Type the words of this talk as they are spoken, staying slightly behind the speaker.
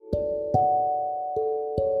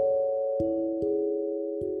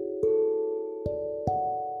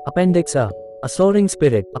Appendix A soaring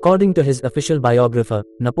spirit. According to his official biographer,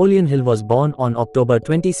 Napoleon Hill was born on October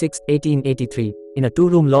 26, 1883, in a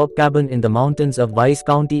two-room log cabin in the mountains of Wise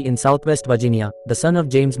County in southwest Virginia, the son of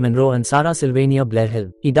James Monroe and Sarah Sylvania Blair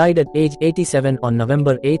Hill. He died at age 87 on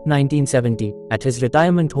November 8, 1970, at his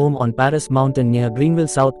retirement home on Paris Mountain near Greenville,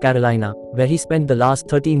 South Carolina, where he spent the last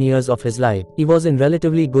 13 years of his life. He was in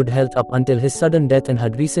relatively good health up until his sudden death and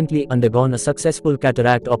had recently undergone a successful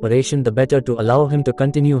cataract operation, the better to allow him to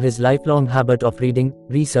continue his lifelong habit of reading,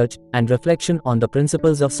 research, and reflection on the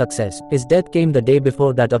principles of success. His death came the day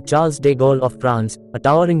before that of Charles de Gaulle of France, a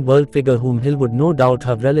towering world figure whom Hill would no doubt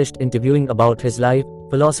have relished interviewing about his life,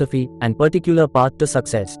 philosophy, and particular path to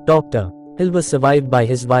success. Dr. Hill was survived by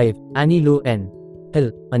his wife, Annie Lou N.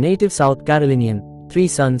 Hill, a native South Carolinian, 3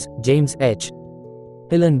 sons, James H.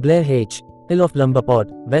 Hill and Blair H. Hill of Lumberport,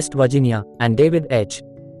 West Virginia, and David H.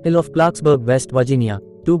 Hill of Clarksburg, West Virginia,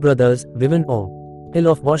 2 brothers, Vivian O. Hill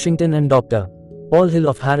of Washington and Dr. Paul Hill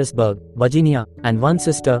of Harrisburg, Virginia, and 1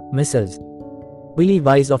 sister, Mrs. Willie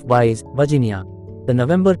Wise of Wise, Virginia. The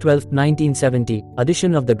November 12, 1970,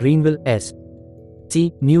 edition of the Greenville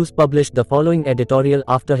S.C. News published the following editorial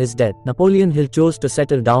after his death. Napoleon Hill chose to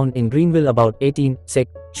settle down in Greenville about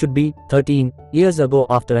 13 years ago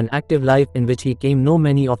after an active life in which he came know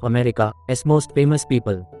many of America's most famous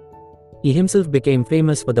people. He himself became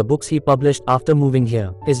famous for the books he published after moving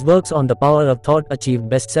here. His works on the power of thought achieved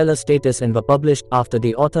bestseller status and were published after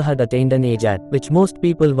the author had attained an age at which most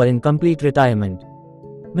people were in complete retirement.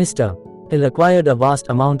 Mr. Hill acquired a vast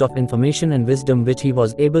amount of information and wisdom which he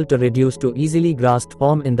was able to reduce to easily grasped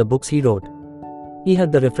form in the books he wrote. He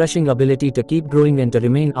had the refreshing ability to keep growing and to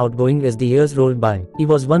remain outgoing as the years rolled by. He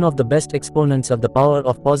was one of the best exponents of the power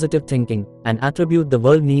of positive thinking, an attribute the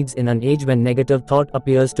world needs in an age when negative thought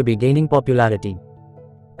appears to be gaining popularity.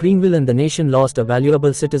 Greenville and the nation lost a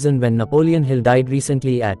valuable citizen when Napoleon Hill died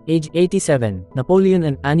recently at age 87. Napoleon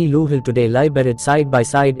and Annie Lou Hill today lie buried side by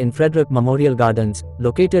side in Frederick Memorial Gardens,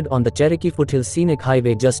 located on the Cherokee Foothills Scenic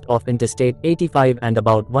Highway just off Interstate 85 and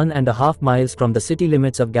about 1.5 miles from the city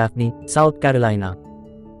limits of Gaffney, South Carolina.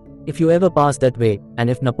 If you ever pass that way, and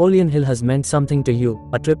if Napoleon Hill has meant something to you,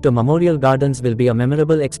 a trip to Memorial Gardens will be a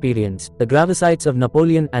memorable experience. The gravesites of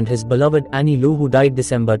Napoleon and his beloved Annie Lou, who died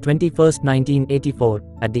December 21, 1984,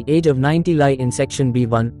 at the age of 90, lie in Section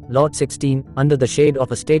B1, Lot 16, under the shade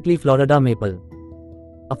of a stately Florida maple.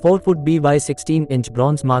 A 4-foot by 16-inch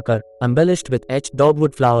bronze marker, embellished with etched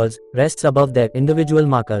dogwood flowers, rests above their individual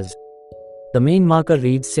markers. The main marker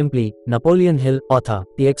reads simply, Napoleon Hill, author.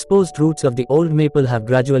 The exposed roots of the old maple have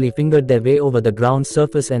gradually fingered their way over the ground's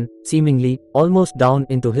surface and, seemingly, almost down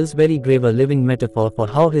into Hill's very grave, a living metaphor for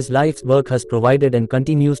how his life's work has provided and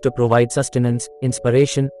continues to provide sustenance,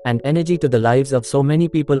 inspiration, and energy to the lives of so many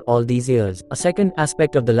people all these years. A second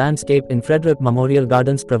aspect of the landscape in Frederick Memorial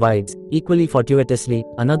Gardens provides, equally fortuitously,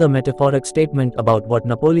 another metaphoric statement about what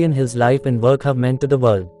Napoleon Hill's life and work have meant to the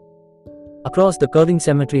world. Across the curving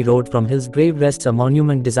cemetery road from Hill's grave rests a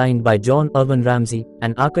monument designed by John Irvin Ramsey,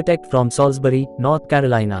 an architect from Salisbury, North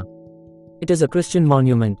Carolina. It is a Christian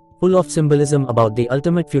monument, full of symbolism about the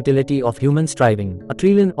ultimate futility of human striving. A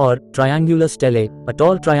trillion or triangular stele, a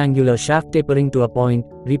tall triangular shaft tapering to a point,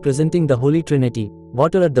 representing the Holy Trinity,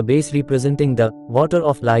 water at the base representing the water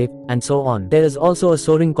of life, and so on. There is also a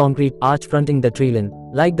soaring concrete arch fronting the trillion,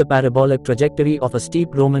 like the parabolic trajectory of a steep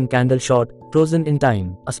Roman candle shot, frozen in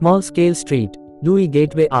time. A small-scale street, Louis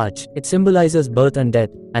Gateway Arch. It symbolizes birth and death,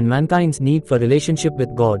 and mankind's need for relationship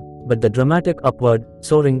with God, but the dramatic upward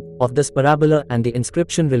soaring of this parabola and the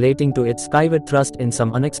inscription relating to its skyward thrust in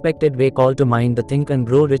some unexpected way call to mind the Think and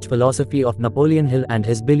Grow Rich philosophy of Napoleon Hill and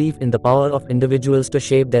his belief in the power of individuals to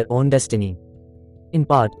shape their own destiny. In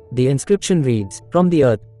part, the inscription reads, From the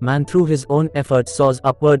earth, man through his own efforts soars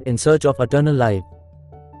upward in search of eternal life.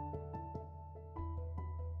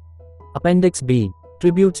 Appendix B.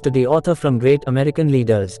 Tributes to the author from great American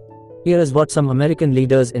leaders. Here is what some American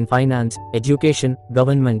leaders in finance, education,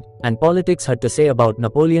 government, and politics had to say about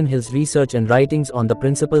Napoleon Hill's research and writings on the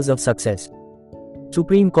principles of success.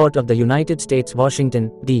 Supreme Court of the United States,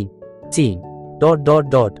 Washington, D.C.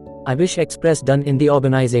 I wish expressed done in the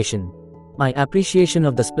organization. My appreciation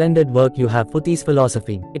of the splendid work you have put this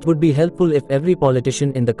philosophy. It would be helpful if every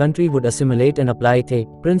politician in the country would assimilate and apply the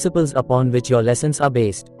principles upon which your lessons are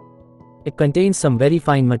based. It contains some very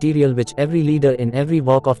fine material which every leader in every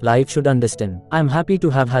walk of life should understand. I am happy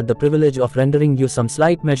to have had the privilege of rendering you some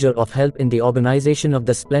slight measure of help in the organization of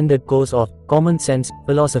the splendid course of common sense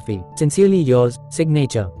philosophy. Sincerely yours,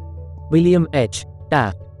 signature. William H.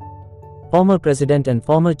 Taft, former President and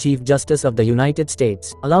former Chief Justice of the United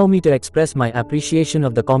States. Allow me to express my appreciation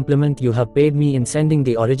of the compliment you have paid me in sending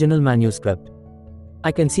the original manuscript.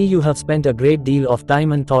 I can see you have spent a great deal of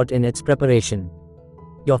time and thought in its preparation.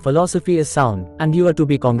 Your philosophy is sound, and you are to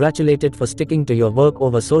be congratulated for sticking to your work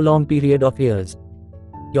over so long period of years.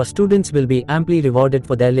 Your students will be amply rewarded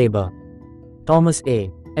for their labor. Thomas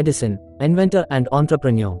A. Edison, inventor and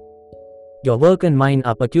entrepreneur. Your work and mine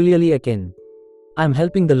are peculiarly akin. I am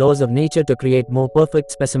helping the laws of nature to create more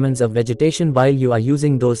perfect specimens of vegetation while you are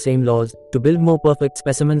using those same laws to build more perfect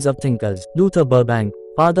specimens of thinkers. Luther Burbank,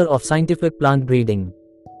 father of scientific plant breeding.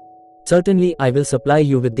 Certainly I will supply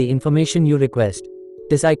you with the information you request.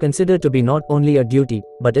 This I consider to be not only a duty,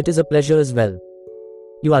 but it is a pleasure as well.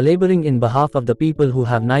 You are laboring in behalf of the people who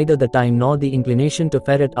have neither the time nor the inclination to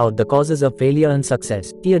ferret out the causes of failure and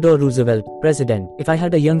success. Theodore Roosevelt, President. If I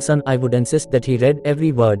had a young son, I would insist that he read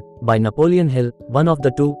every word by Napoleon Hill, one of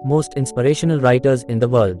the two most inspirational writers in the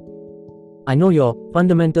world. I know your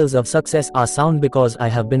fundamentals of success are sound because I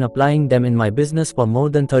have been applying them in my business for more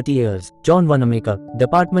than 30 years. John Wanamaker,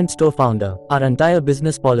 department store founder. Our entire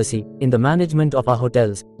business policy, in the management of our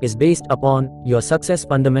hotels, is based upon your success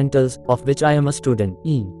fundamentals, of which I am a student.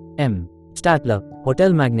 E. M. Statler,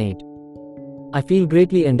 hotel magnate. I feel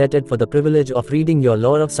greatly indebted for the privilege of reading your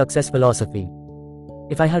Law of Success philosophy.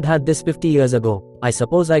 If I had had this 50 years ago, I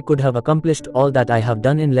suppose I could have accomplished all that I have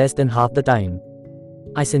done in less than half the time.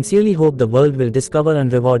 I sincerely hope the world will discover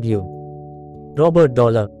and reward you. Robert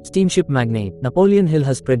Dollar, steamship magnate. Napoleon Hill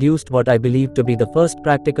has produced what I believe to be the first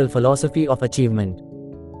practical philosophy of achievement.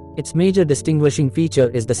 Its major distinguishing feature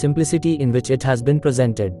is the simplicity in which it has been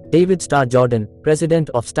presented. David Starr Jordan, president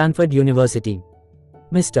of Stanford University.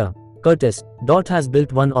 Mr. Curtis Dott has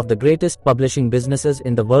built one of the greatest publishing businesses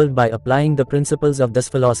in the world by applying the principles of this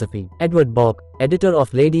philosophy. Edward Bok, editor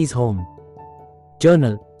of Ladies' Home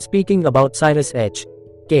Journal, speaking about Cyrus H.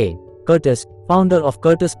 K. Curtis, founder of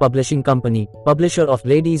Curtis Publishing Company, publisher of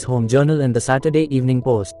Ladies' Home Journal and the Saturday Evening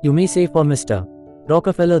Post. You may say for Mr.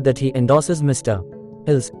 Rockefeller that he endorses Mr.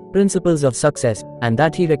 Hill's principles of success, and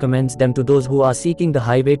that he recommends them to those who are seeking the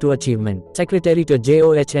highway to achievement. Secretary to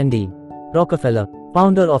J.O.H.N.D. Rockefeller,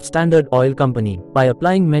 founder of Standard Oil Company, by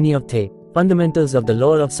applying many of the fundamentals of the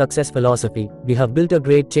Law of Success philosophy, we have built a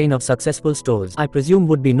great chain of successful stores. I presume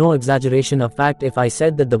would be no exaggeration of fact if I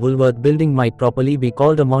said that the Woolworth building might properly be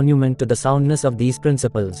called a monument to the soundness of these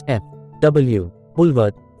principles. F. W.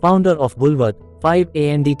 Woolworth, founder of Woolworth, 5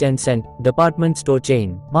 A&D 10-cent department store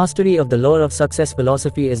chain. Mastery of the Law of Success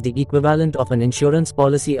philosophy is the equivalent of an insurance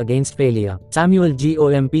policy against failure. Samuel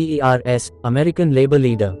G.O.M.P.E.R.S., American labor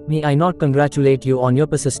leader. May I not congratulate you on your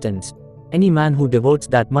persistence? Any man who devotes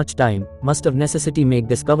that much time must of necessity make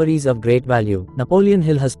discoveries of great value. Napoleon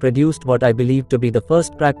Hill has produced what I believe to be the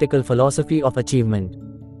first practical philosophy of achievement.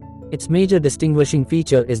 Its major distinguishing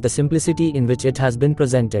feature is the simplicity in which it has been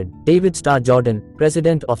presented. David Starr Jordan,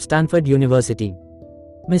 president of Stanford University.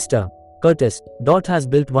 Mr. Curtis Dott has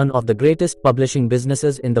built one of the greatest publishing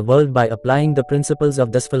businesses in the world by applying the principles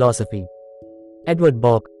of this philosophy. Edward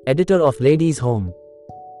Bok, editor of Ladies' Home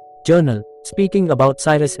Journal, speaking about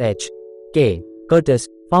Cyrus H. K. Curtis,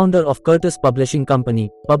 founder of Curtis Publishing Company,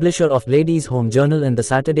 publisher of Ladies' Home Journal and the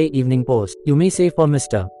Saturday Evening Post. You may say for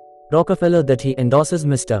Mr. Rockefeller that he endorses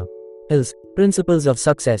Mr. Hill's principles of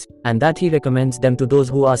success, and that he recommends them to those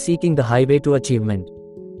who are seeking the highway to achievement.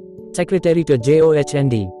 Secretary to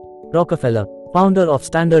J.O.H.N.D. Rockefeller, founder of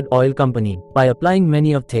Standard Oil Company, by applying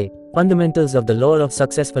many of the fundamentals of the Law of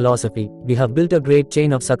Success philosophy, we have built a great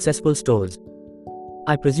chain of successful stores.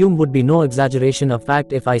 I presume would be no exaggeration of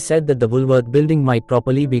fact if I said that the Woolworth building might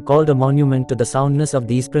properly be called a monument to the soundness of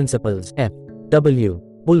these principles. F. W.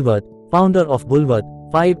 Woolworth, founder of Woolworth,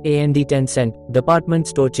 5 A&D 10-cent department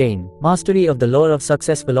store chain. Mastery of the Law of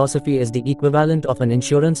Success philosophy is the equivalent of an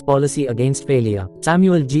insurance policy against failure.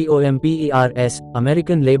 Samuel G.O.M.P.E.R.S.,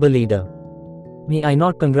 American labor leader. May I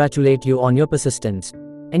not congratulate you on your persistence?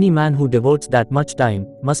 Any man who devotes that much time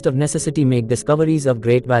must of necessity make discoveries of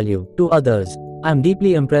great value to others. I am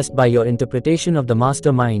deeply impressed by your interpretation of the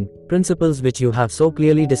mastermind principles which you have so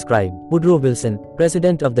clearly described. Woodrow Wilson,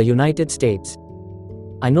 President of the United States.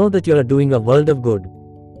 I know that you are doing a world of good.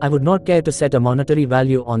 I would not care to set a monetary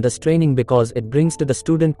value on this training because it brings to the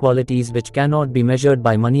student qualities which cannot be measured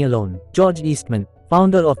by money alone. George Eastman,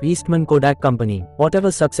 founder of Eastman Kodak Company. Whatever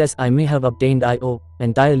success I may have obtained I owe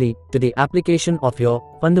entirely to the application of your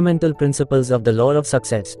fundamental principles of the Law of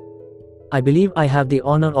Success. I believe I have the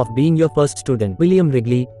honor of being your first student. William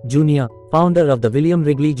Wrigley, Jr., founder of the William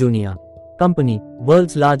Wrigley Jr. Company,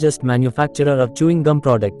 world's largest manufacturer of chewing gum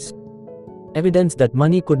products. Evidence that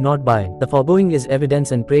money could not buy. The foregoing is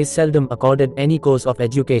evidence and praise seldom accorded any course of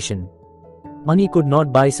education. Money could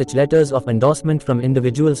not buy such letters of endorsement from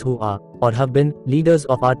individuals who are, or have been, leaders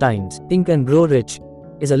of our times. Think and Grow Rich.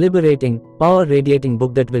 is a liberating, power-radiating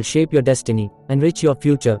book that will shape your destiny, enrich your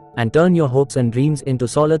future, and turn your hopes and dreams into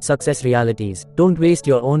solid success realities. Don't waste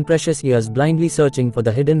your own precious years blindly searching for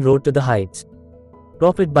the hidden road to the heights.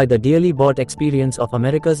 Profit by the dearly bought experience of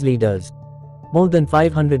America's leaders. More than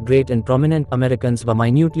 500 great and prominent Americans were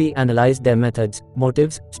minutely analyzed their methods,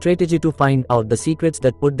 motives, strategy to find out the secrets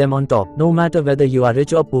that put them on top. No matter whether you are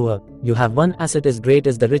rich or poor, you have one asset as great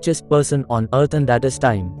as the richest person on earth, and that is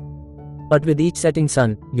time. But with each setting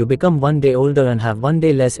sun, you become one day older and have one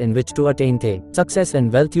day less in which to attain the success and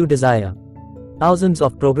wealth you desire. Thousands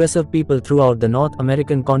of progressive people throughout the North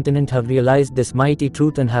American continent have realized this mighty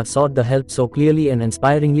truth and have sought the help so clearly and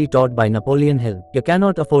inspiringly taught by Napoleon Hill. You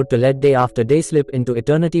cannot afford to let day after day slip into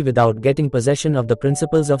eternity without getting possession of the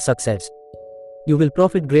principles of success. You will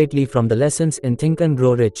profit greatly from the lessons in Think and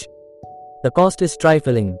Grow Rich. The cost is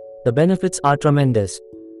trifling. The benefits are tremendous.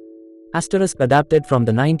 Asterisk adapted from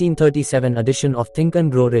the 1937 edition of Think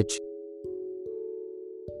and Grow Rich.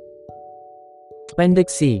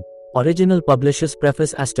 Appendix C. Original publisher's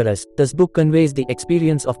preface. Asterisk. This book conveys the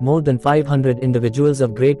experience of more than 500 individuals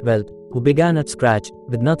of great wealth, who began at scratch,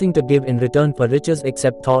 with nothing to give in return for riches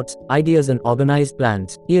except thoughts, ideas and organized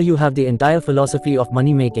plans. Here you have the entire philosophy of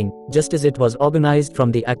money-making, just as it was organized from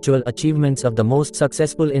the actual achievements of the most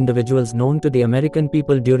successful individuals known to the American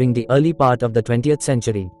people during the early part of the 20th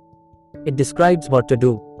century. It describes what to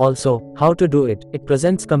do, also, how to do it. It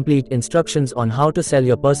presents complete instructions on how to sell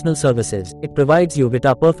your personal services. It provides you with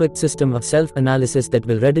a perfect system of self-analysis that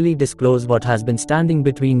will readily disclose what has been standing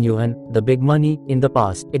between you and the big money in the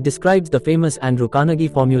past. It describes the famous Andrew Carnegie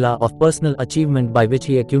formula of personal achievement by which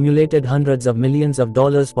he accumulated hundreds of millions of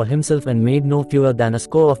dollars for himself and made no fewer than a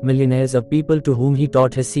score of millionaires of people to whom he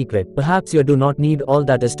taught his secret. Perhaps you do not need all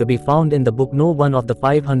that is to be found in the book. No one of the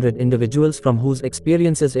 500 individuals from whose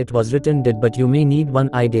experiences it was written did, but you may need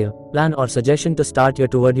one idea, plan or suggestion to start you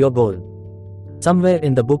toward your goal. Somewhere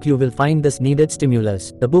in the book you will find this needed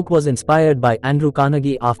stimulus. The book was inspired by Andrew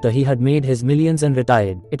Carnegie after he had made his millions and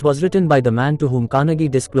retired. It was written by the man to whom Carnegie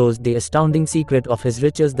disclosed the astounding secret of his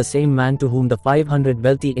riches, the same man to whom the 500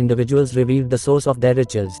 wealthy individuals revealed the source of their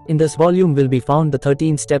riches. In this volume will be found the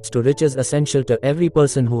 13 steps to riches essential to every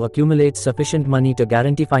person who accumulates sufficient money to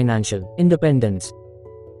guarantee financial independence.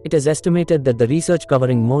 It is estimated that the research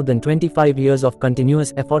covering more than 25 years of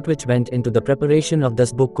continuous effort which went into the preparation of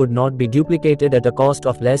this book could not be duplicated at a cost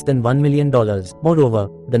of less than $1 million. Moreover,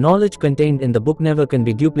 the knowledge contained in the book never can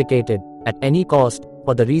be duplicated, at any cost,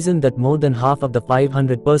 for the reason that more than half of the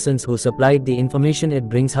 500 persons who supplied the information it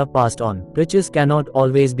brings have passed on. Riches cannot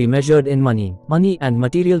always be measured in money. Money and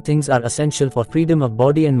material things are essential for freedom of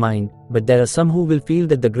body and mind, but there are some who will feel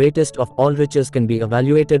that the greatest of all riches can be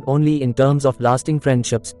evaluated only in terms of lasting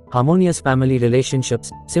friendships, harmonious family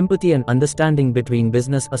relationships, sympathy and understanding between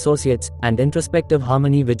business associates, and introspective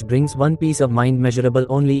harmony which brings one peace of mind measurable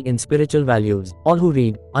only in spiritual values. All who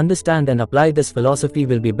read, understand and apply this philosophy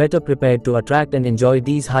will be better prepared to attract and enjoy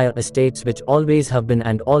these higher estates which always have been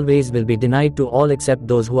and always will be denied to all except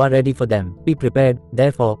those who are ready for them. Be prepared,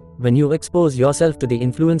 therefore, when you expose yourself to the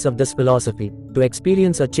influence of this philosophy, to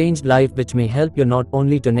experience a changed life which may help you not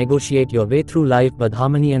only to negotiate your way through life with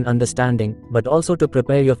harmony and understanding, but also to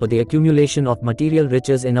prepare you for the accumulation of material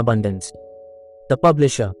riches in abundance. The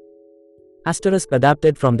publisher. Asterisk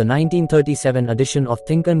adapted from the 1937 edition of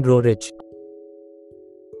Think and Grow Rich.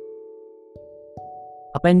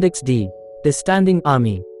 Appendix D. This standing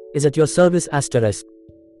army is at your service. Asterisk.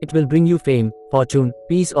 It will bring you fame, fortune,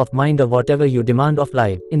 peace of mind or whatever you demand of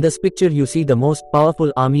life. In this picture you see the most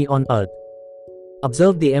powerful army on earth.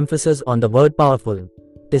 Observe the emphasis on the word powerful.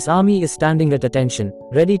 This army is standing at attention,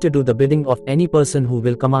 ready to do the bidding of any person who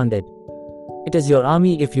will command it. It is your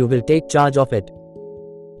army if you will take charge of it.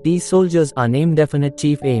 These soldiers are named definite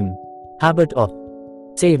chief aim, habit of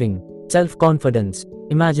saving, self-confidence,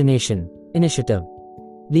 imagination, initiative,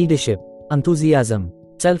 leadership, enthusiasm,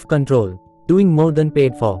 self-control, doing more than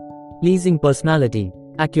paid for, pleasing personality,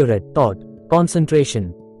 accurate thought,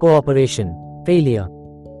 concentration, cooperation, failure,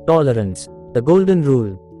 tolerance, the golden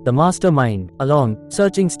rule, the mastermind. A long,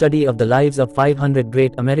 searching study of the lives of 500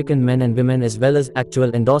 great American men and women as well as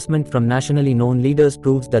actual endorsement from nationally known leaders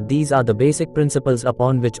proves that these are the basic principles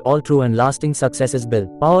upon which all true and lasting success is built.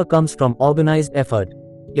 Power comes from organized effort.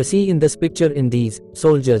 You see in this picture in these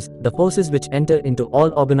soldiers, the forces which enter into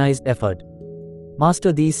all organized effort.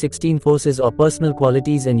 Master these 16 forces or personal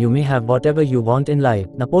qualities and you may have whatever you want in life.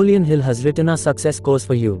 Napoleon Hill has written a success course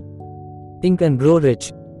for you. Think and Grow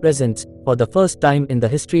Rich presents, for the first time in the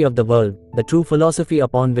history of the world, the true philosophy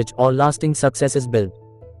upon which all lasting success is built.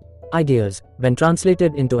 Ideas, when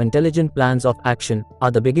translated into intelligent plans of action,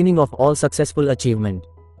 are the beginning of all successful achievement.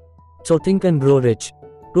 So think and grow rich.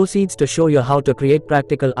 proceeds to show you how to create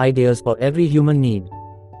practical ideas for every human need.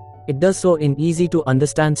 It does so in easy to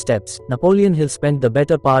understand steps. Napoleon Hill spent the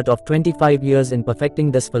better part of 25 years in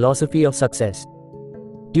perfecting this philosophy of success.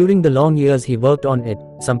 During the long years he worked on it,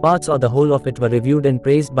 some parts or the whole of it were reviewed and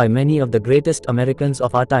praised by many of the greatest Americans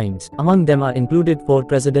of our times. Among them are included 4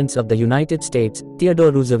 presidents of the United States,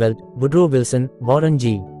 Theodore Roosevelt, Woodrow Wilson, Warren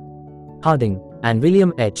G. Harding, and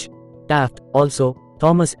William H. Taft, also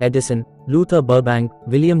Thomas Edison, Luther Burbank,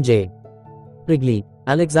 William J. Wrigley,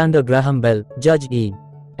 Alexander Graham Bell, Judge E.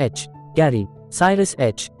 H. Carey, Cyrus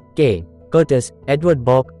H. K. Curtis, Edward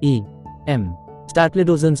Bok, E. M. Statler,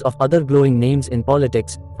 dozens of other glowing names in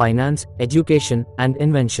politics, finance, education, and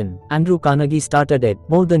invention. Andrew Carnegie started it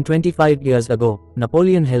more than 25 years ago.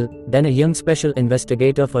 Napoleon Hill, then a young special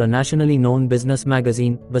investigator for a nationally known business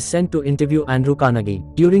magazine, was sent to interview Andrew Carnegie.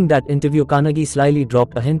 During that interview, Carnegie slyly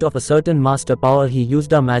dropped a hint of a certain master power he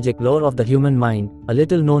used, a magic law of the human mind, a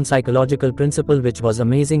little-known psychological principle which was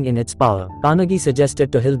amazing in its power. Carnegie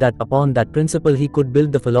suggested to Hill that upon that principle he could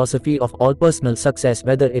build the philosophy of all personal success,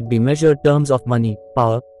 whether it be measured terms of money,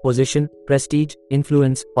 power, position, prestige,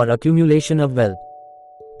 influence, or accumulation of wealth.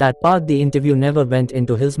 That part the interview never went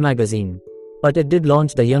into Hill's magazine. But it did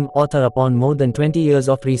launch the young author upon more than 20 years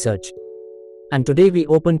of research. And today we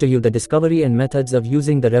open to you the discovery and methods of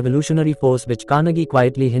using the revolutionary force which Carnegie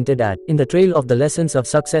quietly hinted at, in the trail of the lessons of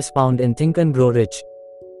success found in Think and Grow Rich.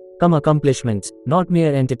 Come accomplishments, not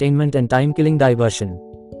mere entertainment and time-killing diversion.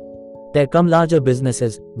 There come larger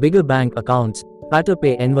businesses, bigger bank accounts, fatter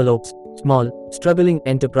pay envelopes, small, struggling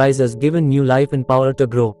enterprises given new life and power to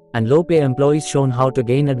grow, and low-pay employees shown how to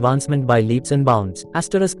gain advancement by leaps and bounds.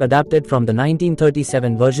 Asterisk adapted from the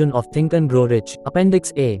 1937 version of Think and Grow Rich.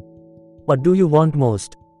 Appendix A. What do you want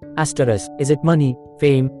most? Asterisk. Is it money,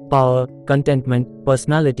 fame, power, contentment,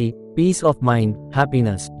 personality, peace of mind,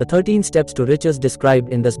 happiness? The 13 steps to riches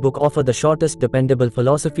described in this book offer the shortest dependable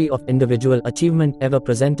philosophy of individual achievement ever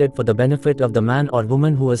presented for the benefit of the man or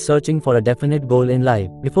woman who is searching for a definite goal in life.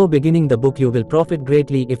 Before beginning the book, you will profit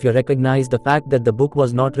greatly if you recognize the fact that the book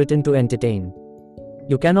was not written to entertain.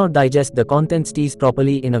 You cannot digest the contents teased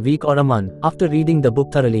properly in a week or a month. After reading the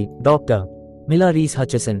book thoroughly, Dr. Miller Reese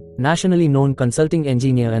Hutchison, nationally known consulting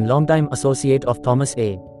engineer and longtime associate of Thomas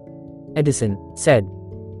A. Edison, said,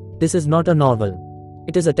 "This is not a novel.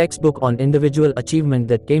 It is a textbook on individual achievement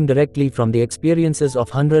that came directly from the experiences of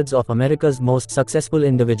hundreds of America's most successful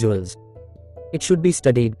individuals. It should be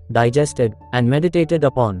studied, digested, and meditated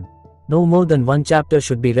upon. No more than one chapter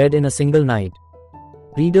should be read in a single night.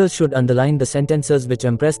 Readers should underline the sentences which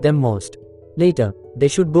impress them most. Later, they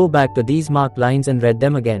should go back to these marked lines and read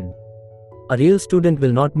them again. A real student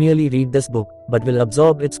will not merely read this book, but will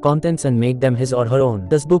absorb its contents and make them his or her own.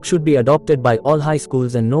 This book should be adopted by all high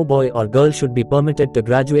schools, and no boy or girl should be permitted to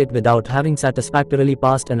graduate without having satisfactorily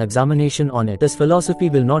passed an examination on it. This philosophy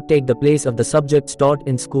will not take the place of the subjects taught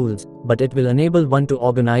in schools, but it will enable one to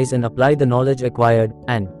organize and apply the knowledge acquired,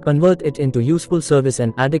 and convert it into useful service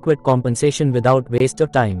and adequate compensation without waste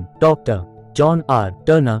of time." Dr. John R.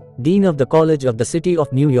 Turner, Dean of the College of the City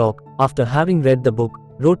of New York, after having read the book,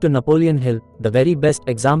 wrote to Napoleon Hill, "The very best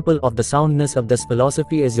example of the soundness of this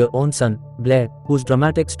philosophy is your own son, Blair, whose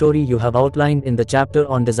dramatic story you have outlined in the chapter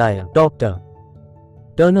on desire." Dr.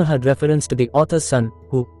 Turner had reference to the author's son,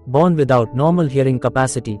 who, born without normal hearing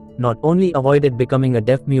capacity, not only avoided becoming a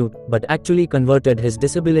deaf mute, but actually converted his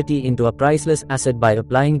disability into a priceless asset by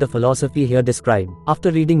applying the philosophy here described.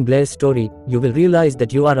 After reading Blair's story, you will realize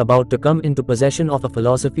that you are about to come into possession of a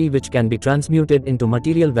philosophy which can be transmuted into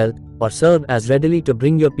material wealth, or serve as readily to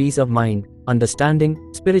bring your peace of mind, understanding,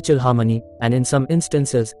 spiritual harmony, and in some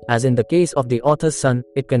instances, as in the case of the author's son,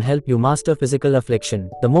 it can help you master physical affliction.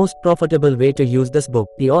 The most profitable way to use this book,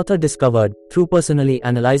 the author discovered, through personally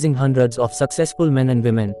analyzing hundreds of successful men and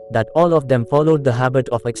women, that all of them followed the habit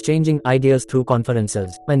of exchanging ideas through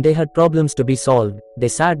conferences. When they had problems to be solved, they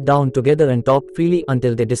sat down together and talked freely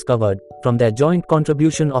until they discovered, from their joint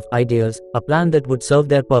contribution of ideas, a plan that would serve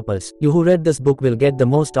their purpose. You who read this book will get the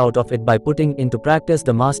most out of it by putting into practice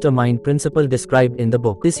the mastermind principle described in the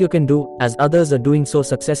book. This you can do, as others are doing so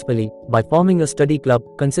successfully, by forming a study club,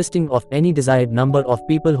 consisting of any desired number of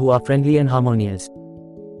people who are friendly and harmonious.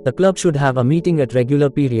 The club should have a meeting at regular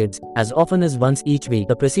periods, as often as once each week.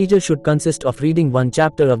 The procedure should consist of reading one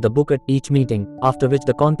chapter of the book at each meeting, after which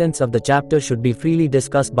the contents of the chapter should be freely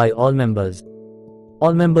discussed by all members.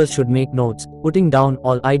 All members should make notes, putting down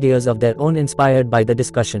all ideas of their own inspired by the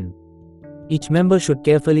discussion. Each member should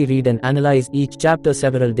carefully read and analyze each chapter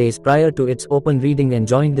several days prior to its open reading and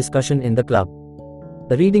joint discussion in the club.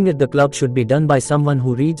 The reading at the club should be done by someone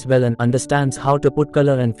who reads well and understands how to put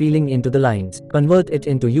color and feeling into the lines, convert it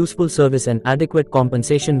into useful service and adequate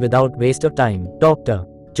compensation without waste of time. Dr.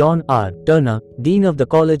 John R. Turner, Dean of the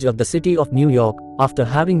College of the City of New York, after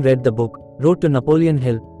having read the book, wrote to Napoleon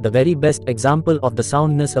Hill, "The very best example of the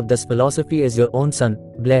soundness of this philosophy is your own son,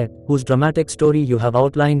 Blair, whose dramatic story you have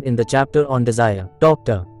outlined in the chapter on desire."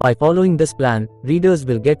 Dr. By following this plan, readers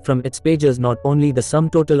will get from its pages not only the sum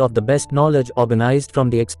total of the best knowledge organized from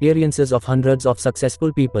the experiences of hundreds of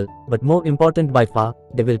successful people, but more important by far,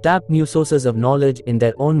 they will tap new sources of knowledge in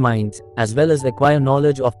their own minds, as well as acquire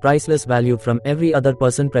knowledge of priceless value from every other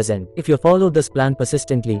person present. If you follow this plan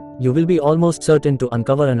persistently, you will be almost certain to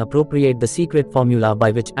uncover and appropriate the secret formula by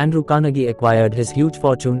which Andrew Carnegie acquired his huge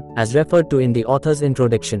fortune, as referred to in the author's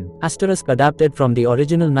introduction. * Adapted from the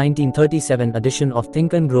original 1937 edition of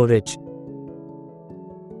Think and Grow Rich.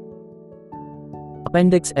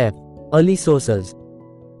 Appendix F. Early sources.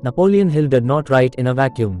 Napoleon Hill did not write in a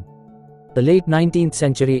vacuum. The late 19th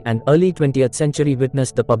century and early 20th century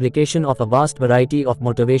witnessed the publication of a vast variety of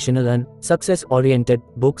motivational and success-oriented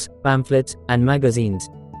books, pamphlets, and magazines.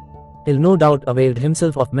 Hill no doubt availed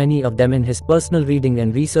himself of many of them in his personal reading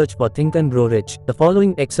and research for Think and Grow Rich. The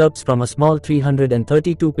following excerpts from a small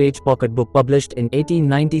 332-page pocketbook published in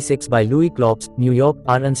 1896 by Louis Klops, New York,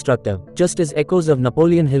 are instructive. Just as echoes of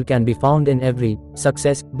Napoleon Hill can be found in every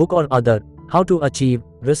success book or other how to achieve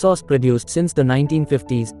resource produced since the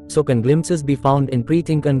 1950s, so can glimpses be found in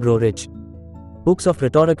Think and Grow Rich books of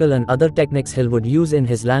rhetorical and other techniques Hill would use in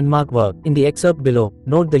his landmark work. In the excerpt below,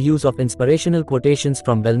 note the use of inspirational quotations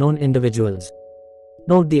from well-known individuals.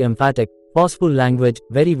 Note the emphatic, forceful language,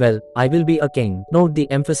 "Very well, I will be a king." Note the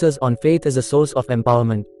emphasis on faith as a source of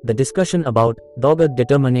empowerment, the discussion about dogged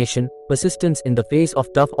determination, persistence in the face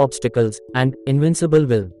of tough obstacles, and invincible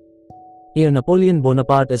will. Here Napoleon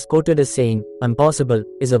Bonaparte is quoted as saying, "Impossible"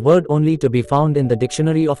 is a word only to be found in the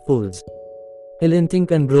Dictionary of Fools. Hill in Think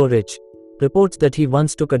and Grow Rich reports that he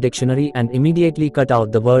once took a dictionary and immediately cut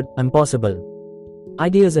out the word impossible.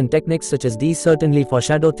 Ideas and techniques such as these certainly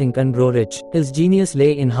foreshadow Think and Grow Rich. Hill's genius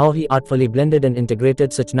lay in how he artfully blended and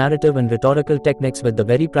integrated such narrative and rhetorical techniques with the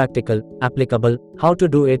very practical, applicable, how to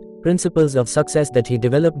do it principles of success that he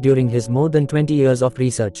developed during his more than 20 years of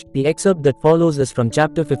research. The excerpt that follows is from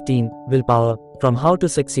Chapter 15, Willpower, From How to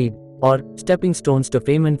Succeed, or Stepping Stones to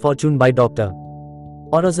Fame and Fortune by Dr.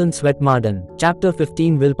 Orison Swett Marden. Chapter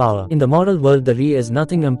 15 Willpower. In the moral world there is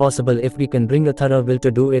nothing impossible if we can bring a thorough will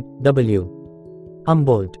to do it. W.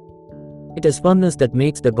 Humboldt. It is firmness that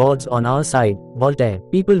makes the gods on our side. Voltaire.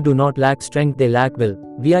 People do not lack strength, they lack will.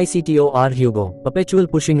 V.I.C.T.O.R. Perpetual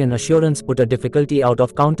pushing and assurance put a difficulty out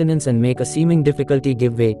of countenance and make a seeming difficulty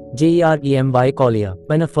give way. Jeremy Collier.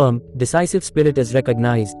 When a firm, decisive spirit is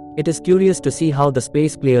recognized, it is curious to see how the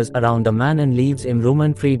space clears around a man and leaves him room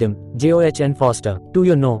and freedom. John Foster. Do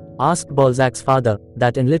you know, asked Balzac's father,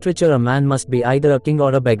 that in literature a man must be either a king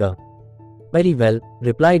or a beggar? Very well,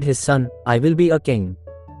 replied his son, I will be a king.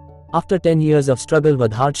 After 10 years of struggle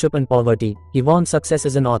with hardship and poverty, he won success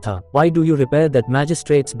as an author. Why do you repair that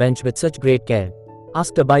magistrate's bench with such great care?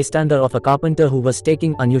 Asked a bystander of a carpenter who was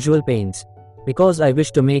taking unusual pains. Because I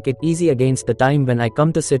wish to make it easy against the time when I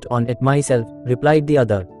come to sit on it myself, replied the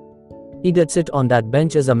other. He did sit on that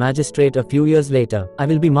bench as a magistrate a few years later. I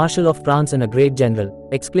will be Marshal of France and a great general,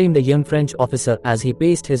 exclaimed a young French officer as he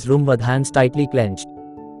paced his room with hands tightly clenched.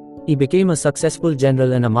 He became a successful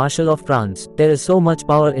general and a Marshal of France. There is so much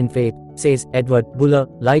power in faith, says Edward Buller,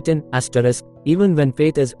 Lighton, even when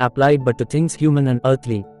faith is applied but to things human and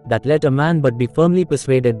earthly, that let a man but be firmly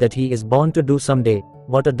persuaded that he is born to do someday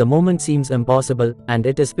what at the moment seems impossible, and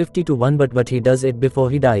it is 50 to 1 but he does it before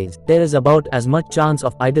he dies. There is about as much chance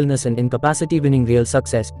of idleness and incapacity winning real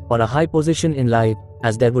success, or a high position in life,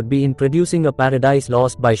 as there would be in producing a paradise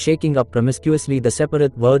lost by shaking up promiscuously the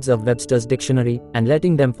separate words of Webster's dictionary, and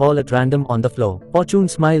letting them fall at random on the floor. Fortune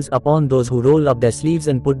smiles upon those who roll up their sleeves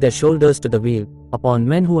and put their shoulders to the wheel, upon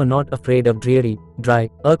men who are not afraid of dreary, dry,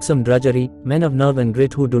 irksome drudgery, men of nerve and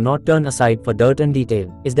grit who do not turn aside for dirt and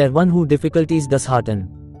detail. Is there one who difficulties does hearten?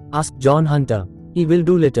 Asked John Hunter. He will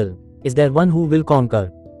do little. Is there one who will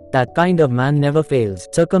conquer? That kind of man never fails.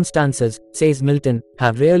 Circumstances, says Milton,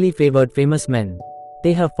 have rarely favored famous men.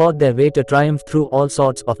 They have fought their way to triumph through all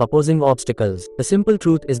sorts of opposing obstacles. The simple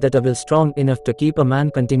truth is that a will strong enough to keep a man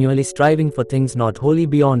continually striving for things not wholly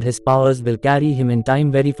beyond his powers will carry him in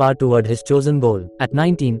time very far toward his chosen goal. At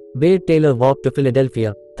 19, Bayard Taylor walked to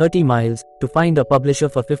Philadelphia, 30 miles, to find a publisher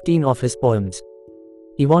for 15 of his poems.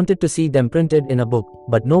 He wanted to see them printed in a book,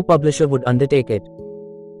 but no publisher would undertake it.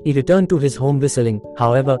 He returned to his home whistling,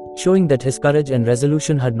 however, showing that his courage and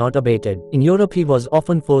resolution had not abated. In Europe he was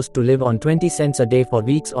often forced to live on 20 cents a day for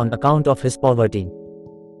weeks on account of his poverty.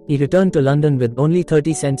 He returned to London with only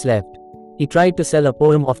 30 cents left. He tried to sell a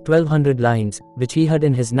poem of 1200 lines, which he had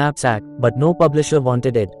in his knapsack, but no publisher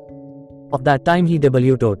wanted it. Of that time he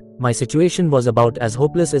debuted, "My situation was about as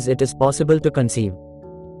hopeless as it is possible to conceive."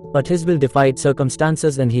 But his will defied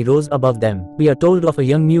circumstances and he rose above them. We are told of a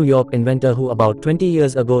young New York inventor who about 20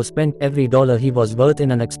 years ago spent every dollar he was worth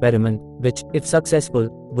in an experiment, which, if successful,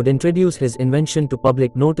 would introduce his invention to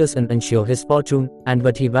public notice and ensure his fortune, and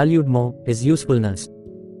what he valued more, his usefulness.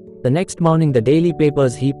 The next morning the daily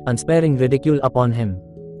papers heaped unsparing ridicule upon him.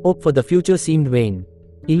 Hope for the future seemed vain.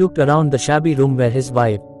 He looked around the shabby room where his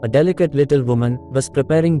wife, a delicate little woman, was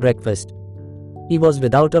preparing breakfast. He was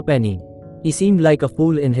without a penny. He seemed like a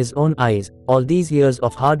fool in his own eyes. All these years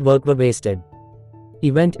of hard work were wasted.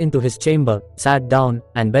 He went into his chamber, sat down,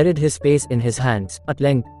 and buried his face in his hands. At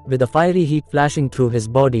length, with a fiery heat flashing through his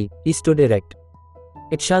body, he stood erect.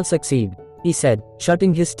 "It shall succeed," he said,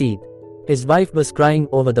 shutting his teeth. His wife was crying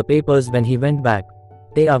over the papers when he went back.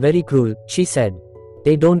 "They are very cruel," she said.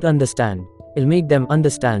 "They don't understand." "I'll make them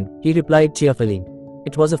understand," he replied cheerfully.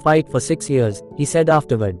 "It was a fight for 6 years," he said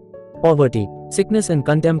afterward. "Poverty, sickness and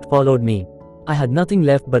contempt followed me. I had nothing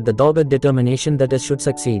left but the dogged determination that it should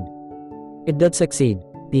succeed. It did succeed.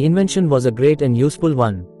 The invention was a great and useful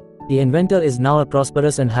one. The inventor is now a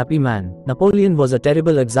prosperous and happy man." Napoleon was a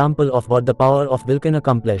terrible example of what the power of will can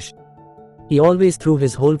accomplish. He always threw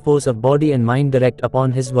his whole force of body and mind direct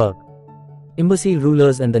upon his work. Imbecile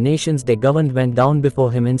rulers and the nations they governed went down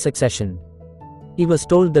before him in succession. He was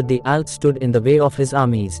told that the Alps stood in the way of his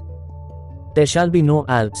armies. "There shall be no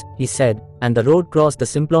Alps," he said, and the road crossed the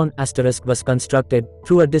Simplon * was constructed,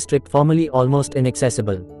 through a district formerly almost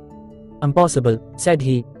inaccessible. "Impossible," said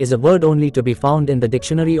he, "is a word only to be found in the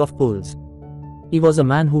dictionary of fools." He was a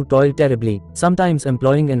man who toiled terribly, sometimes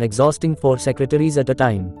employing and exhausting 4 secretaries at a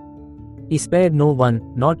time. He spared no one,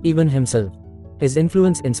 not even himself. His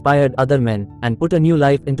influence inspired other men, and put a new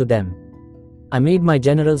life into them. "I made my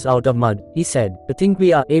generals out of mud," he said. To think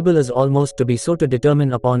we are able as almost to be so to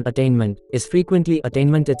determine upon attainment, is frequently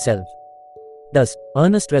attainment itself. Thus,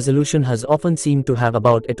 earnest resolution has often seemed to have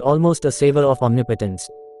about it almost a savor of omnipotence.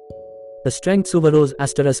 The strength Suvaro's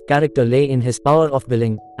 * character lay in his power of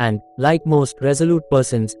willing, and, like most resolute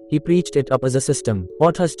persons, he preached it up as a system.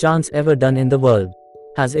 What has chance ever done in the world?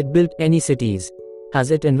 Has it built any cities?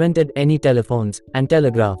 Has it invented any telephones and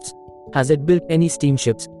telegraphs? Has it built any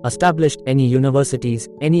steamships, established any universities,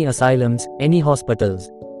 any asylums, any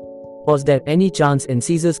hospitals? Was there any chance in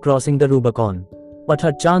Caesar's crossing the Rubicon? What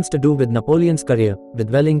had chance to do with Napoleon's career,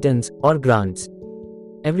 with Wellington's, or Grant's?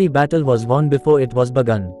 Every battle was won before it was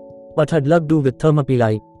begun. What had luck do with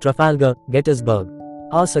Thermopylae, Trafalgar, Gettysburg?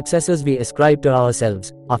 Our successes we ascribe to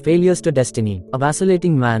ourselves, our failures to destiny. A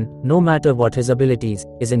vacillating man, no matter what his abilities,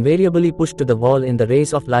 is invariably pushed to the wall in the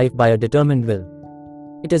race of life by a determined will.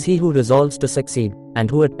 It is he who resolves to succeed,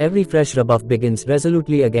 and who at every fresh rebuff begins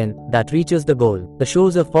resolutely again, that reaches the goal. The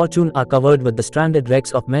shores of fortune are covered with the stranded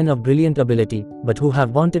wrecks of men of brilliant ability, but who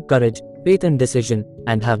have wanted courage, faith and decision,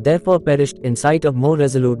 and have therefore perished in sight of more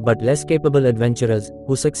resolute but less capable adventurers,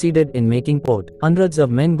 who succeeded in making port. Hundreds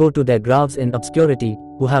of men go to their graves in obscurity,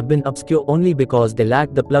 who have been obscure only because they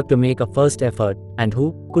lacked the pluck to make a first effort, and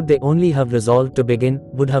who, could they only have resolved to begin,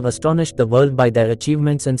 would have astonished the world by their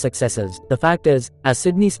achievements and successes. The fact is, as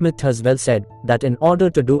Sidney Smith has well said, that in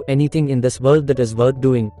order to do anything in this world that is worth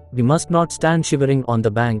doing, we must not stand shivering on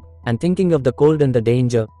the bank, and thinking of the cold and the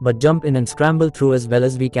danger, but jump in and scramble through as well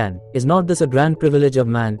as we can. Is not this a grand privilege of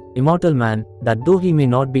man, immortal man, that though he may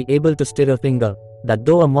not be able to stir a finger, that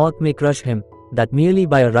though a moth may crush him, that merely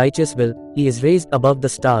by a righteous will, he is raised above the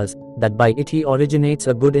stars, that by it he originates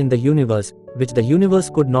a good in the universe, which the universe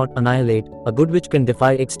could not annihilate, a good which can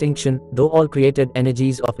defy extinction, though all created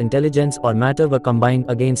energies of intelligence or matter were combined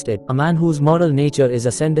against it. A man whose moral nature is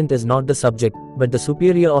ascendant is not the subject, but the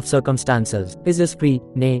superior of circumstances. His is free,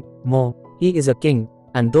 nay, more, he is a king,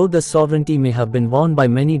 and though this sovereignty may have been won by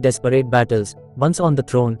many desperate battles, once on the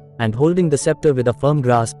throne, and holding the scepter with a firm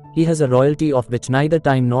grasp, he has a royalty of which neither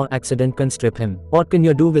time nor accident can strip him. What can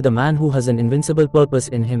you do with a man who has an invincible purpose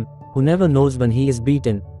in him, who never knows when he is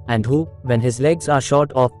beaten, and who, when his legs are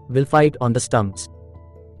shot off, will fight on the stumps?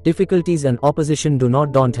 Difficulties and opposition do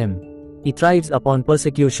not daunt him. He thrives upon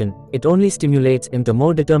persecution, it only stimulates him to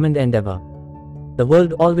more determined endeavor. The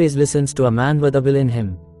world always listens to a man with a will in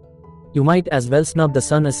him. You might as well snub the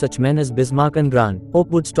sun as such men as Bismarck and Grant. Hope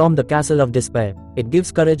would storm the castle of despair. It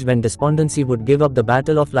gives courage when despondency would give up the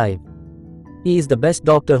battle of life. He is the best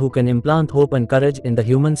doctor who can implant hope and courage in the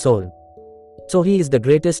human soul. So he is the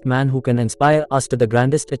greatest man who can inspire us to the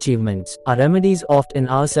grandest achievements. Our remedies oft in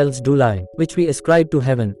ourselves do lie, which we ascribe to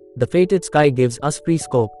heaven. The fated sky gives us free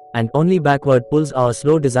scope, and only backward pulls our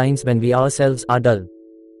slow designs when we ourselves are dull.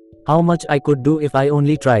 How much I could do if I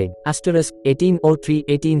only tried. Asterisk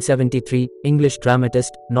 1803-1873, English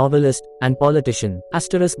dramatist, novelist, and politician.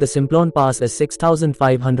 Asterisk the Simplon Pass is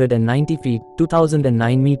 6,590 feet,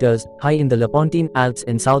 2,009 meters, high in the Lepontine Alps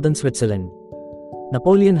in southern Switzerland.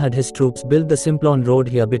 Napoleon had his troops build the Simplon Road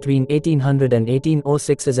here between 1800 and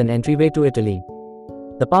 1806 as an entryway to Italy.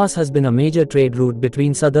 The pass has been a major trade route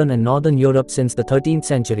between southern and northern Europe since the 13th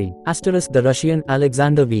century. Asterisk the Russian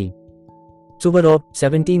Alexander V. Suvorov,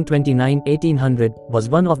 1729-1800, was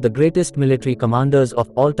one of the greatest military commanders of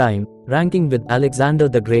all time, ranking with Alexander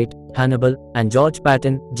the Great, Hannibal, and George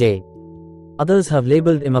Patton, J. Others have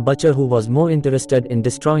labeled him a butcher who was more interested in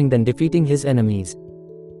destroying than defeating his enemies.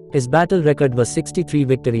 His battle record was 63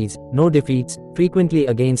 victories, no defeats, frequently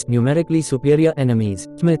against numerically superior enemies.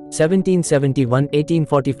 Smith,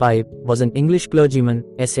 1771-1845, was an English clergyman,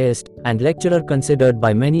 essayist, and lecturer considered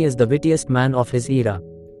by many as the wittiest man of his era.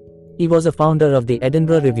 He was a founder of the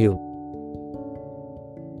Edinburgh Review.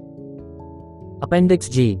 Appendix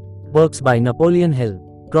G. Works by Napoleon Hill.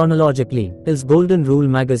 Chronologically, Hill's Golden Rule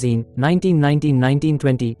Magazine,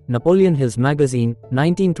 1919-1920, Napoleon Hill's Magazine,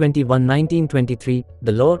 1921-1923,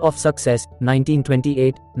 The Law of Success,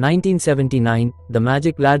 1928, 1979, The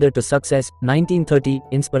Magic Ladder to Success, 1930,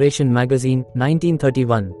 Inspiration Magazine,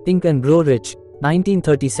 1931, Think and Grow Rich,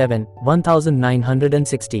 1937,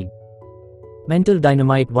 1960. Mental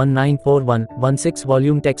Dynamite 1941,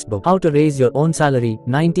 16-volume textbook. How to Raise Your Own Salary,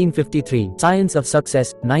 1953. Science of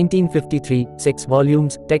Success, 1953, 6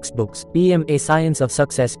 volumes, textbooks. PMA Science of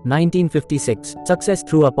Success, 1956. Success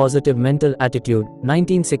Through a Positive Mental Attitude,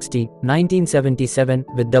 1960, 1977,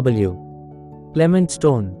 with W. Clement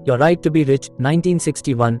Stone. Your Right to Be Rich,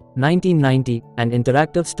 1961, 1990, an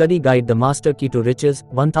interactive study guide. The Master Key to Riches,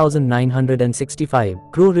 1965.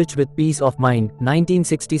 Grow Rich with Peace of Mind,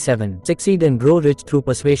 1967. Succeed and Grow Rich Through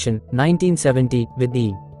Persuasion, 1970, with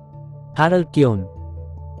E. Harold Kuhn.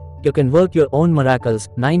 You Can Work Your Own Miracles,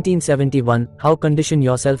 1971, How Condition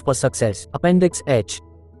Yourself for Success. Appendix H.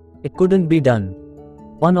 It Couldn't Be Done.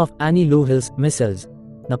 One of Annie Lou Hill's Mrs.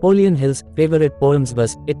 Napoleon Hill's favorite poems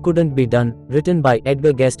was It Couldn't Be Done, written by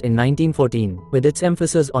Edgar Guest in 1914, with its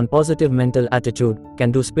emphasis on positive mental attitude,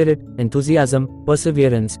 can-do spirit, enthusiasm,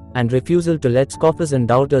 perseverance, and refusal to let scoffers and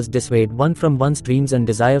doubters dissuade one from one's dreams and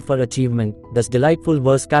desire for achievement. This delightful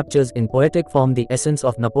verse captures in poetic form the essence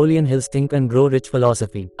of Napoleon Hill's Think and Grow Rich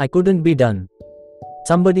philosophy. I couldn't be done.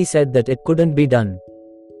 Somebody said that it couldn't be done.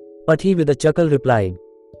 But he with a chuckle replied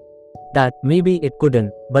that maybe it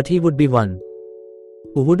couldn't, but he would be one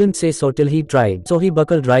who wouldn't say so till he tried. So he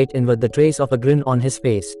buckled right in with the trace of a grin on his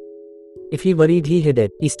face. If he worried, he hid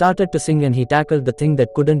it. He started to sing and he tackled the thing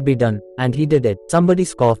that couldn't be done, and he did it. Somebody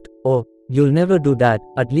scoffed, "Oh, you'll never do that,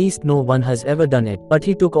 at least no one has ever done it." But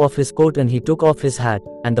he took off his coat and he took off his hat,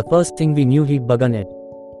 and the first thing we knew, he'd begun it.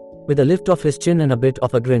 With a lift of his chin and a bit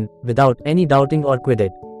of a grin, without any doubting or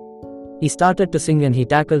quiddit. He started to sing and he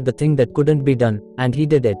tackled the thing that couldn't be done, and he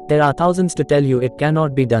did it. There are thousands to tell you it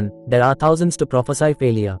cannot be done. There are thousands to prophesy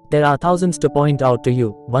failure. There are thousands to point out to you,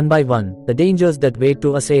 one by one, the dangers that wait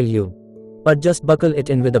to assail you. But just buckle it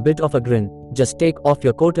in with a bit of a grin. Just take off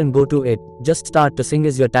your coat and go to it. Just start to sing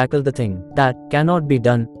as you tackle the thing that cannot be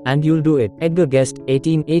done, and you'll do it. Edgar Guest,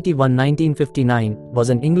 1881-1959, was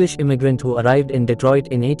an English immigrant who arrived in Detroit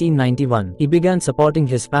in 1891. He began supporting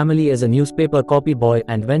his family as a newspaper copy boy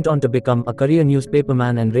and went on to become a career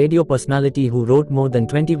newspaperman and radio personality who wrote more than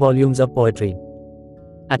 20 volumes of poetry.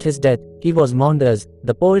 At his death, he was mourned as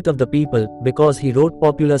the poet of the people because he wrote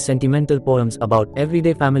popular sentimental poems about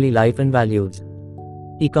everyday family life and values.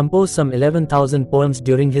 He composed some 11,000 poems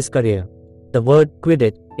during his career. The word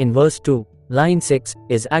quiddit, in verse 2, line 6,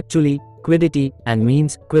 is actually quiddity and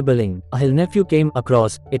means quibbling. A Hill nephew came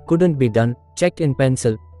across It Couldn't Be Done, checked in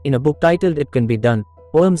pencil, in a book titled It Can Be Done,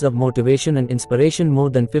 Poems of Motivation and Inspiration, more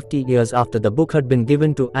than 50 years after the book had been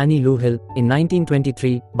given to Annie Lou Hill in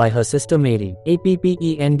 1923 by her sister Mary. Appendix.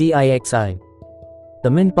 The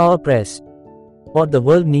M.I.N.D.P.O.W.E.R Press. What the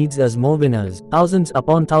world needs is more winners. Thousands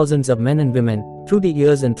upon thousands of men and women, through the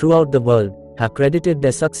years and throughout the world, have credited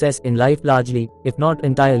their success in life largely, if not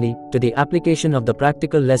entirely, to the application of the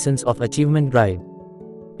practical lessons of achievement drive.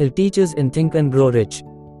 Hill teaches in Think and Grow Rich.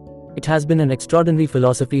 It has been an extraordinary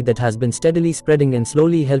philosophy that has been steadily spreading and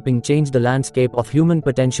slowly helping change the landscape of human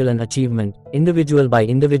potential and achievement, individual by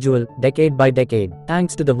individual, decade by decade.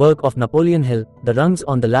 Thanks to the work of Napoleon Hill, the rungs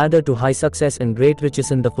on the ladder to high success and great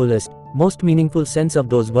riches in the fullest, most meaningful sense of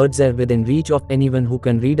those words are within reach of anyone who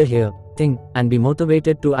can read, hear, think, and be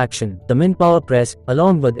motivated to action. The M.I.N.D.P.O.W.E.R Press,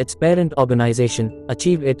 along with its parent organization,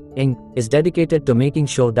 Achieve.It, Inc., is dedicated to making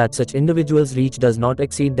sure that such individuals' reach does not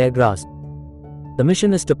exceed their grasp. The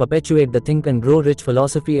mission is to perpetuate the Think and Grow Rich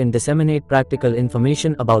philosophy and disseminate practical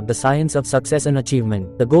information about the science of success and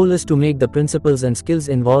achievement. The goal is to make the principles and skills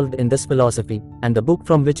involved in this philosophy, and the book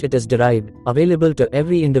from which it is derived, available to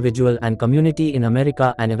every individual and community in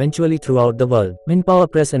America and eventually throughout the world. M.I.N.D.P.O.W.E.R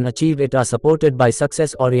Press and Achieve.It are supported by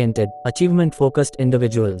success-oriented, achievement-focused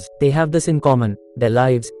individuals. They have this in common: their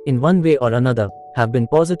lives, in one way or another, have been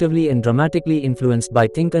positively and dramatically influenced by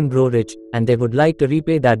Think and Grow Rich, and they would like to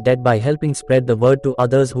repay that debt by helping spread the word to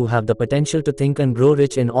others who have the potential to think and grow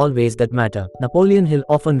rich in all ways that matter. Napoleon Hill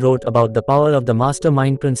often wrote about the power of the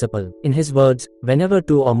mastermind principle. In his words, whenever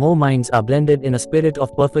two or more minds are blended in a spirit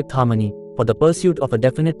of perfect harmony, for the pursuit of a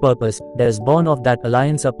definite purpose, there is born of that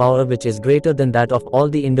alliance a power which is greater than that of all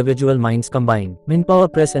the individual minds combined. M.I.N.D.P.O.W.E.R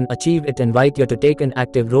Press and Achieve.It invite you to take an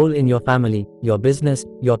active role in your family, your business,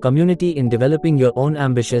 your community in developing your own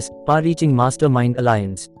ambitious, far-reaching mastermind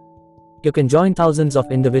alliance. You can join thousands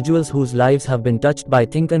of individuals whose lives have been touched by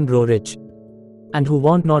Think and Grow Rich, and who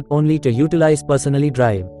want not only to utilize personally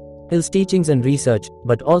drive Hill's teachings and research,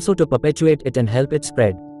 but also to perpetuate it and help it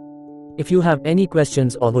spread. If you have any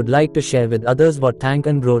questions or would like to share with others what Think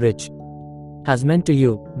and Grow Rich has meant to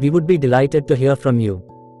you, we would be delighted to hear from you.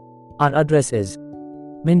 Our address is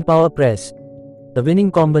M.I.N.D.P.O.W.E.R Press, The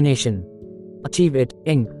Winning Combination, Achieve.It,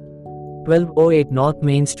 Inc., 1208 North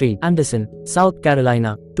Main Street, Anderson, South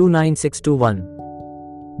Carolina,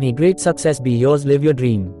 29621. May great success be yours. Live your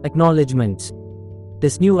dream. Acknowledgements.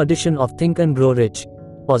 This new edition of Think and Grow Rich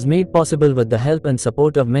was made possible with the help and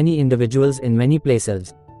support of many individuals in many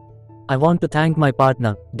places. I want to thank my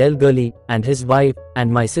partner, Del Gurley, and his wife,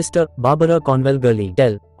 and my sister, Barbara Conwell Gurley.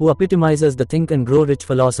 Del, who epitomizes the Think and Grow Rich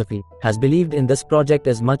philosophy, has believed in this project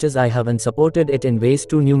as much as I have and supported it in ways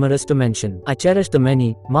too numerous to mention. I cherish the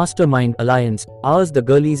many, mastermind alliance, ours the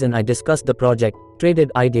Gurleys and I discussed the project,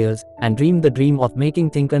 traded ideas, and dreamed the dream of making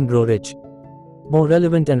Think and Grow Rich more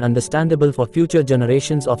relevant and understandable for future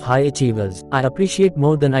generations of high achievers. I appreciate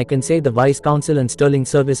more than I can say the wise counsel and sterling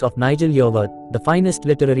service of Nigel Yearworth, the finest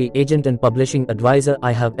literary agent and publishing advisor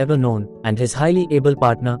I have ever known, and his highly able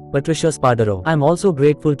partner, Patricia Spadaro. I am also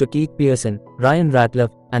grateful to Keith Pearson, Ryan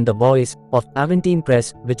Ratliff, and the voice of A.U.T.O.S.U.G.E.E.T.I.O.N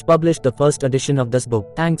Press, which published the first edition of this book.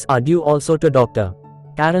 Thanks are due also to Dr.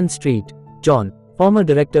 Karen Street John, former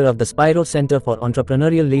director of the Spiro Center for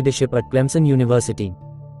Entrepreneurial Leadership at Clemson University.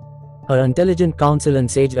 Her intelligent counsel and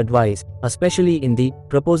sage advice, especially in the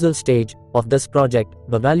proposal stage of this project,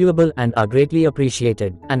 were valuable and are greatly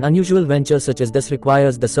appreciated. An unusual venture such as this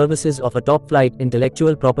requires the services of a top-flight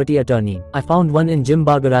intellectual property attorney. I found one in Jim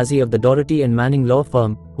Bargarazzi of the Doherty and Manning law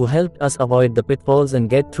firm, who helped us avoid the pitfalls and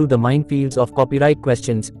get through the minefields of copyright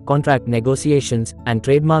questions, contract negotiations, and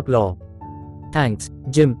trademark law. Thanks,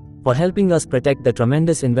 Jim, for helping us protect the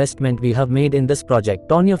tremendous investment we have made in this project.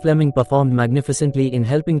 Tonya Fleming performed magnificently in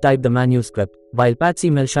helping type the manuscript, while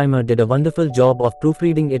Patsy Melsheimer did a wonderful job of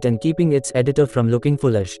proofreading it and keeping its editor from looking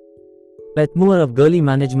foolish. Beth Moore of Gurley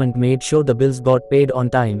Management made sure the bills got paid on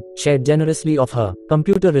time, shared generously of her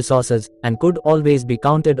computer resources, and could always be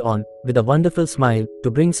counted on, with a wonderful smile,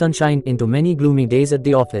 to bring sunshine into many gloomy days at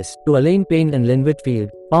the office. To Elaine Payne and Lynn Whitfield,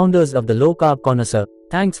 founders of the Low Carb Connoisseur,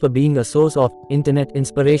 thanks for being a source of internet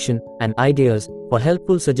inspiration and ideas, for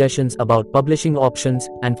helpful suggestions about publishing options,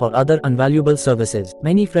 and for other invaluable services.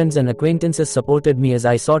 Many friends and acquaintances supported me as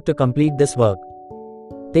I sought to complete this work.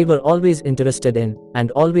 They were always interested in, and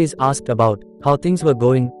always asked about, how things were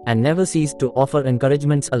going, and never ceased to offer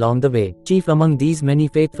encouragements along the way. Chief among these many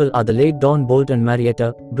faithful are the late Don Bolt and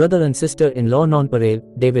Marietta, brother and sister-in-law Nonpareil,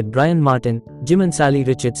 David Bryan Martin, Jim and Sally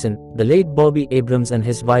Richardson, the late Bobby Abrams and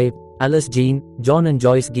his wife, Alice Jean, John and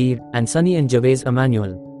Joyce Gere, and Sonny and Gervais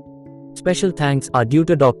Emmanuel. Special thanks are due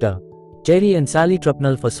to Dr. Jerry and Sally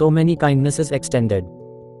Trupnell for so many kindnesses extended.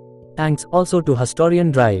 Thanks also to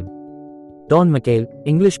Historian Drive, Don McHale,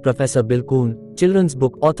 English Professor Bill Kuhn, children's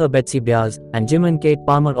book author Betsy Biars, and Jim and Kate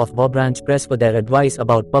Palmer of Warbranch Press for their advice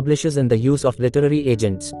about publishers and the use of literary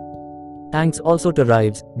agents. Thanks also to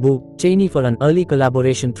Rives, Boo, Cheney for an early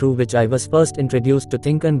collaboration through which I was first introduced to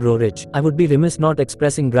Think and Grow Rich. I would be remiss not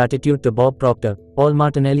expressing gratitude to Bob Proctor, Paul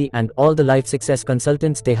Martinelli and all the life success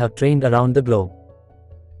consultants they have trained around the globe.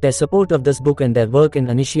 Their support of this book and their work in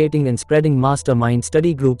initiating and spreading mastermind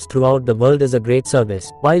study groups throughout the world is a great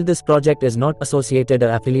service. While this project is not associated or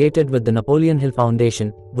affiliated with the Napoleon Hill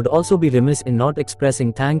Foundation, would also be remiss in not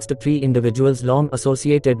expressing thanks to 3 individuals long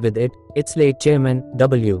associated with it: its late chairman,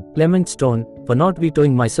 W. Clement Stone, for not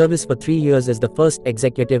vetoing my service for 3 years as the first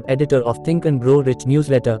executive editor of Think and Grow Rich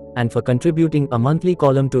newsletter, and for contributing a monthly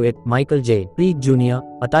column to it; Michael J. Reed Jr.,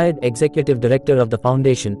 retired executive director of the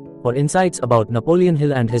foundation, for insights about Napoleon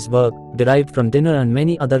Hill and his work, derived from dinner and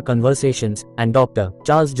many other conversations; and Dr.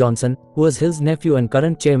 Charles Johnson, who was Hill's nephew and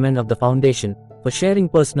current chairman of the foundation, for sharing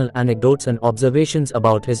personal anecdotes and observations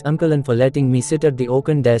about his uncle, and for letting me sit at the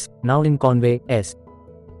oaken desk, now in Conway,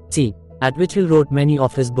 S.C., at which Hill wrote many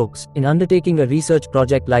of his books. In undertaking a research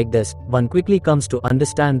project like this, one quickly comes to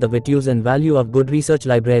understand the virtues and value of good research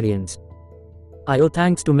librarians. I owe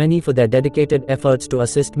thanks to many for their dedicated efforts to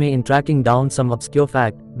assist me in tracking down some obscure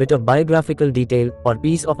fact, bit of biographical detail, or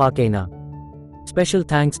piece of arcana. Special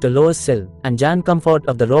thanks to Lois Sill and Jan Comfort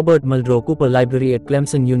of the Robert Muldrow Cooper Library at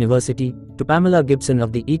Clemson University, to Pamela Gibson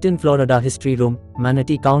of the Eaton, Florida History Room,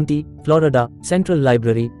 Manatee County, Florida, Central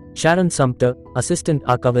Library, Sharon Sumter, Assistant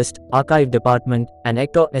Archivist, Archive Department, and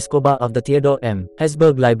Hector Escobar of the Theodore M.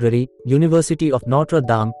 Hesburgh Library, University of Notre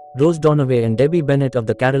Dame, Rose Donoway and Debbie Bennett of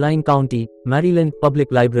the Caroline County, Maryland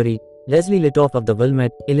Public Library, Leslie Litoff of the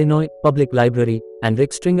Wilmette, Illinois Public Library, and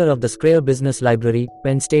Rick Stringer of the Scrayer Business Library,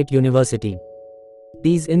 Penn State University.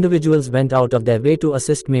 These individuals went out of their way to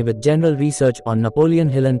assist me with general research on Napoleon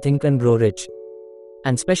Hill and Think and Grow Rich,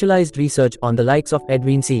 and specialized research on the likes of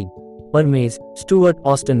Edwin C. Bernays, Stuart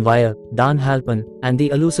Austin Weir, Dan Halpin, and the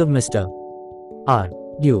elusive Mr. R.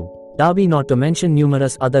 U.W.E.R, not to mention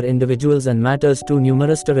numerous other individuals and matters too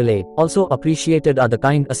numerous to relate. Also appreciated are the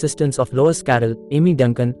kind assistance of Lois Carroll, Amy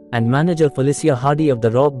Duncan, and manager Felicia Hardy of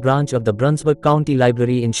the Robb branch of the Brunswick County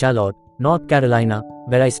Library in Charlotte, North Carolina,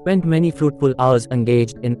 where I spent many fruitful hours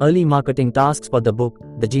engaged in early marketing tasks for the book,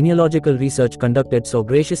 the genealogical research conducted so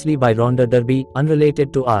graciously by Rhonda Derby,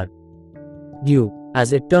 unrelated to R.U.,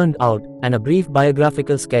 as it turned out, and a brief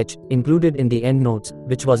biographical sketch, included in the endnotes,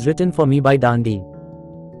 which was written for me by Dan D.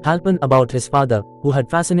 Halpin about his father, who had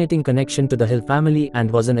fascinating connection to the Hill family and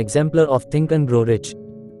was an exemplar of Think and Grow Rich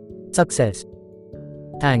success.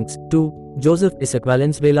 Thanks to Joseph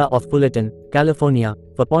Isaqualenzuela of Fullerton, California,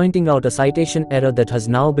 for pointing out a citation error that has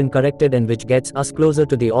now been corrected and which gets us closer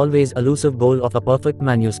to the always elusive goal of a perfect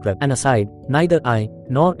manuscript. An aside, neither I,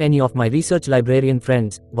 nor any of my research librarian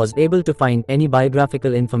friends, was able to find any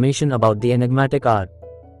biographical information about the enigmatic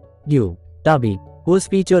R.U.W.E.R, who is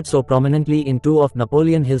featured so prominently in 2 of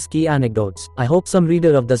Napoleon Hill's key anecdotes. I hope some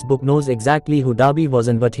reader of this book knows exactly who W was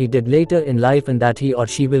and what he did later in life, and that he or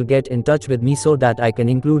she will get in touch with me so that I can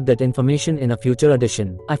include that information in a future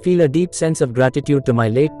edition. I feel a deep sense of gratitude to my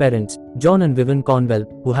late parents, John and Vivian Conwell,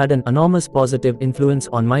 who had an enormous positive influence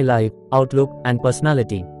on my life, outlook, and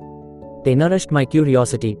personality. They nourished my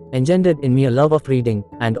curiosity, engendered in me a love of reading,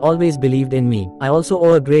 and always believed in me. I also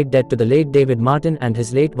owe a great debt to the late David Martin and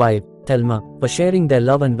his late wife, Thelma, for sharing their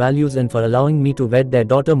love and values and for allowing me to wed their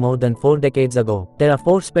daughter more than 4 decades ago. There are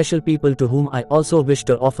 4 special people to whom I also wish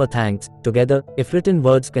to offer thanks. Together, if written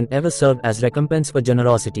words can ever serve as recompense for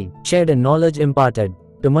generosity shared and knowledge imparted.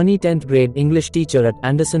 To Money 10th grade English teacher at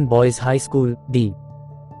Anderson Boys High School, D.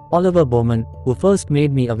 Oliver Bowman, who first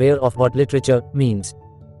made me aware of what literature means.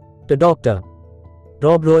 To Dr.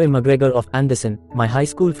 Rob Roy McGregor of Anderson, my high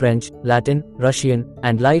school French, Latin, Russian,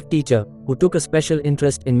 and life teacher, who took a special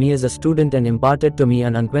interest in me as a student and imparted to me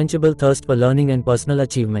an unquenchable thirst for learning and personal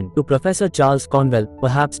achievement. To Professor Charles Conwell,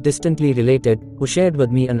 perhaps distantly related, who shared with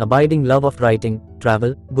me an abiding love of writing,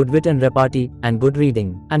 travel, good wit and repartee, and good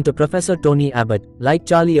reading. And to Professor Tony Abbott, like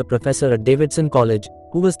Charlie a professor at Davidson College,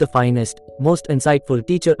 who was the finest, most insightful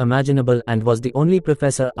teacher imaginable and was the only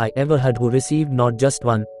professor I ever had who received not just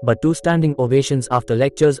 1, but 2 standing ovations after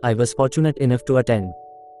lectures I was fortunate enough to attend.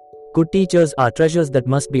 Good teachers are treasures that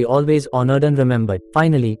must be always honored and remembered.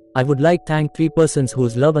 Finally, I would like to thank 3 persons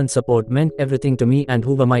whose love and support meant everything to me and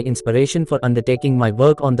who were my inspiration for undertaking my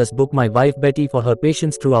work on this book: my wife Betty for her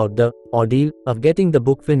patience throughout the ordeal of getting the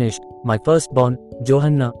book finished, my firstborn,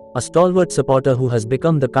 Johanna, a stalwart supporter who has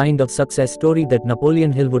become the kind of success story that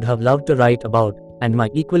Napoleon Hill would have loved to write about, and my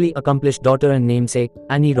equally accomplished daughter and namesake,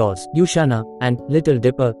 Annie Ross. You, Shanna, and Little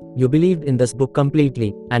Dipper, you believed in this book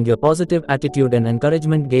completely, and your positive attitude and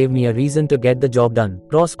encouragement gave me a reason to get the job done.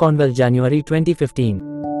 Ross Conwell, January 2015.